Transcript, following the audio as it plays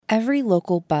Every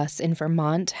local bus in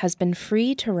Vermont has been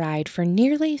free to ride for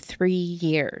nearly 3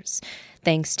 years.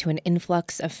 Thanks to an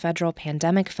influx of federal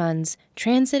pandemic funds,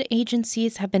 transit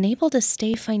agencies have been able to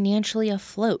stay financially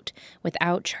afloat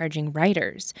without charging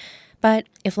riders. But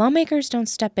if lawmakers don't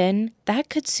step in, that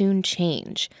could soon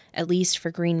change, at least for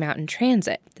Green Mountain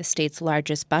Transit, the state's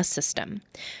largest bus system.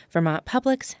 Vermont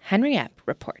Public's Henry Epp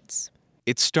reports.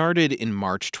 It started in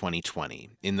March 2020,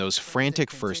 in those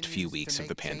frantic first few weeks of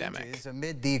the pandemic.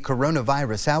 Amid the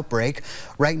coronavirus outbreak,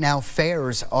 right now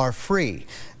fares are free.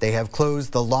 They have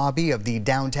closed the lobby of the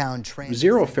downtown train.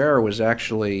 Zero fare was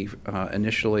actually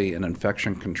initially an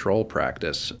infection control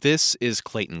practice. This is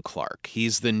Clayton Clark.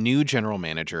 He's the new general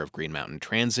manager of Green Mountain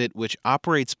Transit, which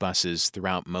operates buses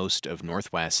throughout most of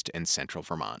Northwest and Central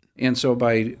Vermont. And so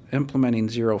by implementing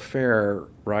zero fare,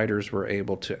 riders were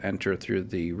able to enter through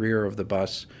the rear of the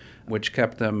bus, which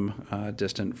kept them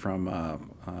distant from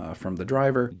the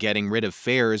driver. Getting rid of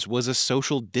fares was a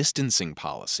social distancing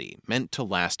policy meant to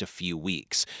last a few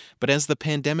weeks. But as the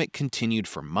pandemic continued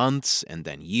for months and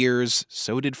then years,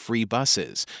 so did free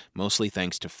buses, mostly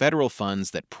thanks to federal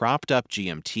funds that propped up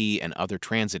GMT and other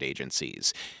transit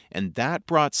agencies. And that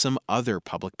brought some other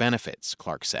public benefits,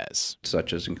 Clark says.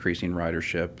 Such as increasing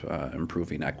ridership,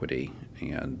 improving equity,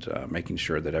 and making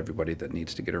sure that everybody that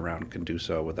needs to get around can do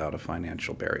so without a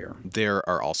financial barrier. There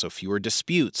are also fewer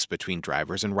disputes between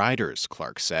drivers and riders,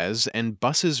 Clark says, and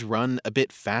buses run a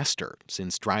bit faster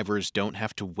since drivers don't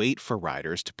have to wait for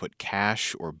riders to put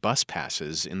cash or bus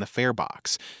passes in the fare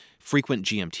box. Frequent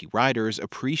GMT riders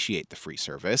appreciate the free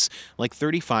service, like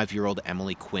 35-year-old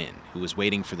Emily Quinn, who was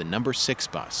waiting for the number 6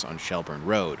 bus on Shelburne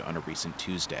Road on a recent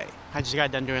Tuesday. I just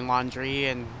got done doing laundry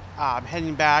and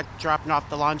heading back, dropping off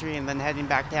the laundry, and then heading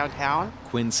back downtown.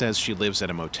 Quinn says she lives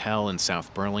at a motel in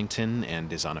South Burlington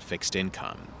and is on a fixed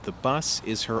income. The bus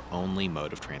is her only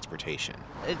mode of transportation.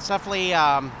 It's definitely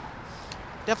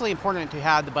important to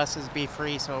have the buses be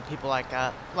free so people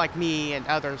like me and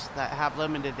others that have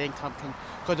limited income can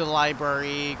go to the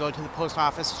library, go to the post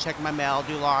office, check my mail,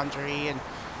 do laundry, and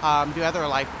do other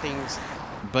life things.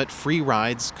 But free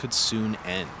rides could soon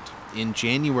end. In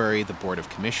January, the Board of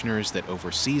Commissioners that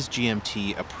oversees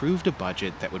GMT approved a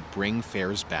budget that would bring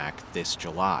fares back this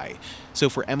July. So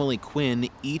for Emily Quinn,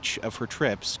 each of her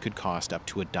trips could cost up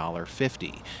to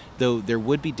 $1.50, though there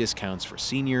would be discounts for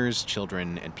seniors,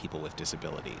 children, and people with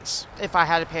disabilities. If I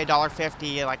had to pay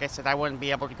 $1.50, like I said, I wouldn't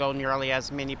be able to go nearly as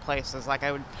many places. Like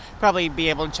I would probably be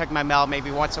able to check my mail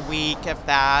maybe once a week, if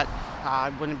that. I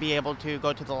wouldn't be able to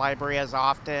go to the library as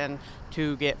often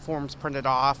to get forms printed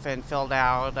off and filled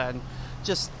out, and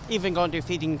just even going to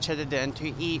Feeding Chittenden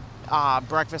to eat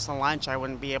breakfast and lunch, I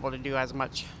wouldn't be able to do as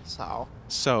much.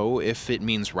 So if it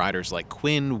means riders like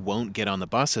Quinn won't get on the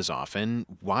bus as often,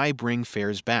 why bring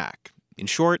fares back? In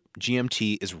short,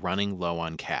 GMT is running low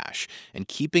on cash, and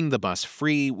keeping the bus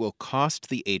free will cost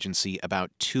the agency about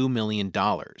 $2 million,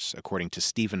 according to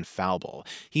Stephen Falble.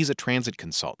 He's a transit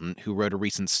consultant who wrote a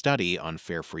recent study on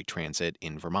fare-free transit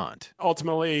in Vermont.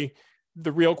 Ultimately,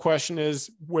 the real question is,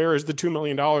 where is the $2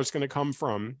 million going to come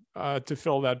from to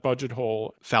fill that budget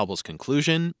hole? Falble's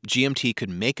conclusion, GMT could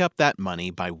make up that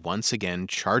money by once again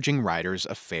charging riders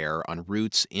a fare on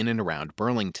routes in and around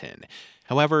Burlington.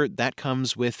 However, that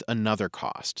comes with another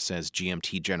cost, says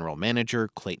GMT General Manager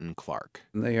Clayton Clark.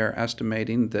 They are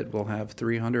estimating that we'll have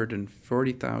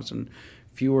 340,000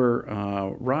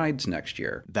 fewer rides next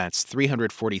year. That's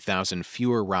 340,000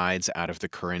 fewer rides out of the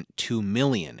current 2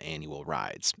 million annual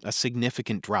rides, a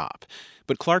significant drop.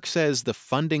 But Clark says the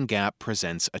funding gap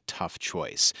presents a tough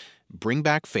choice. Bring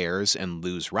back fares and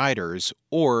lose riders,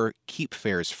 or keep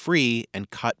fares free and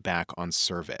cut back on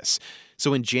service.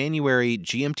 So in January,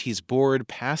 GMT's board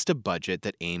passed a budget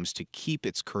that aims to keep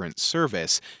its current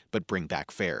service, but bring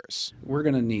back fares. We're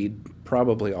going to need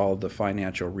probably all the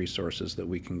financial resources that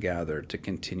we can gather to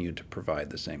continue to provide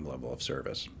the same level of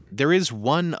service. There is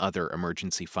one other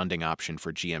emergency funding option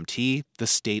for GMT, the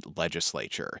state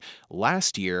legislature.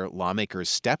 Last year, lawmakers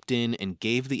stepped in and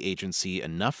gave the agency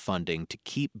enough funding to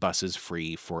keep buses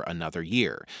free for another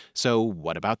year. So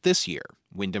what about this year?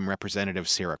 Windham Representative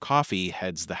Sarah Coffey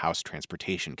heads the House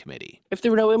Transportation Committee. If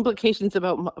there were no implications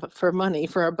for money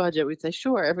for our budget, we'd say,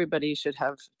 sure, everybody should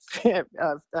have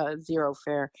zero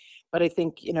fare. But I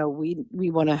think,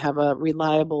 we want to have a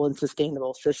reliable and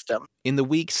sustainable system. In the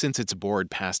weeks since its board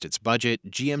passed its budget,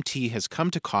 GMT has come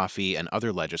to Coffey and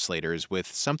other legislators with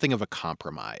something of a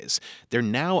compromise. They're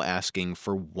now asking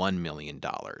for $1 million.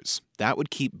 That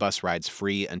would keep bus rides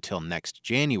free until next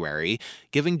January,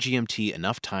 giving GMT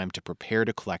enough time to prepare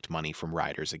to collect money from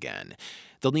riders again.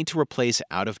 They'll need to replace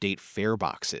out-of-date fare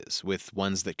boxes with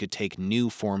ones that could take new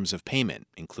forms of payment,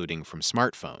 including from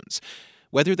smartphones.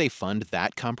 Whether they fund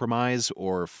that compromise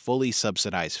or fully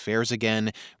subsidize fares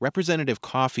again, Representative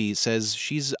Coffey says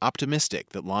she's optimistic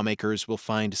that lawmakers will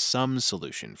find some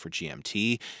solution for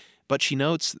GMT, but she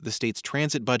notes the state's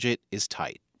transit budget is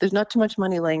tight. There's not too much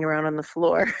money laying around on the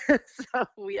floor, so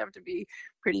we have to be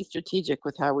pretty strategic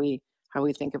with how we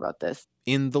think about this.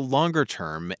 In the longer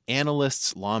term,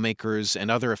 analysts, lawmakers,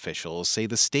 and other officials say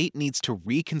the state needs to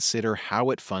reconsider how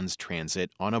it funds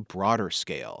transit on a broader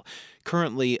scale.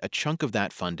 Currently, a chunk of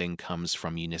that funding comes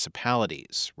from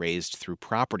municipalities, raised through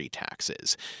property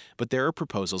taxes. But there are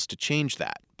proposals to change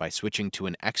that by switching to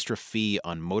an extra fee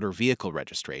on motor vehicle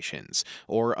registrations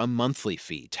or a monthly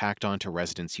fee tacked onto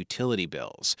residents' utility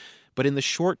bills. But in the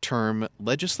short term,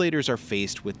 legislators are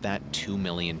faced with that $2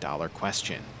 million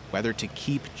question, whether to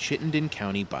keep Chittenden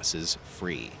County buses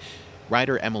free.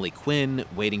 Rider Emily Quinn,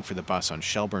 waiting for the bus on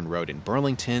Shelburne Road in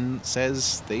Burlington,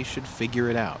 says they should figure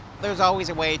it out. There's always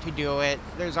a way to do it.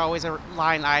 There's always a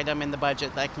line item in the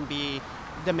budget that can be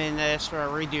diminished or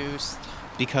reduced.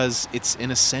 Because it's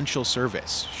an essential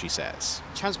service, she says.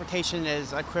 Transportation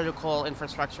is a critical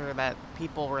infrastructure that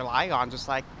people rely on, just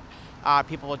like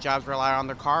people with jobs rely on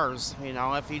their cars. You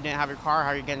know, if you didn't have your car, how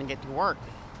are you going to get to work?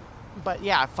 But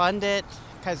yeah, fund it,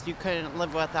 because you couldn't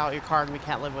live without your car and we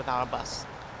can't live without a bus.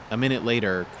 A minute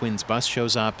later, Quinn's bus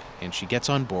shows up and she gets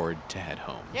on board to head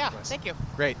home. Yeah, thank you.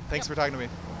 Great. Thanks for talking to me.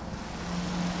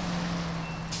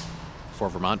 For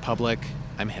Vermont Public,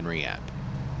 I'm Henry Epp.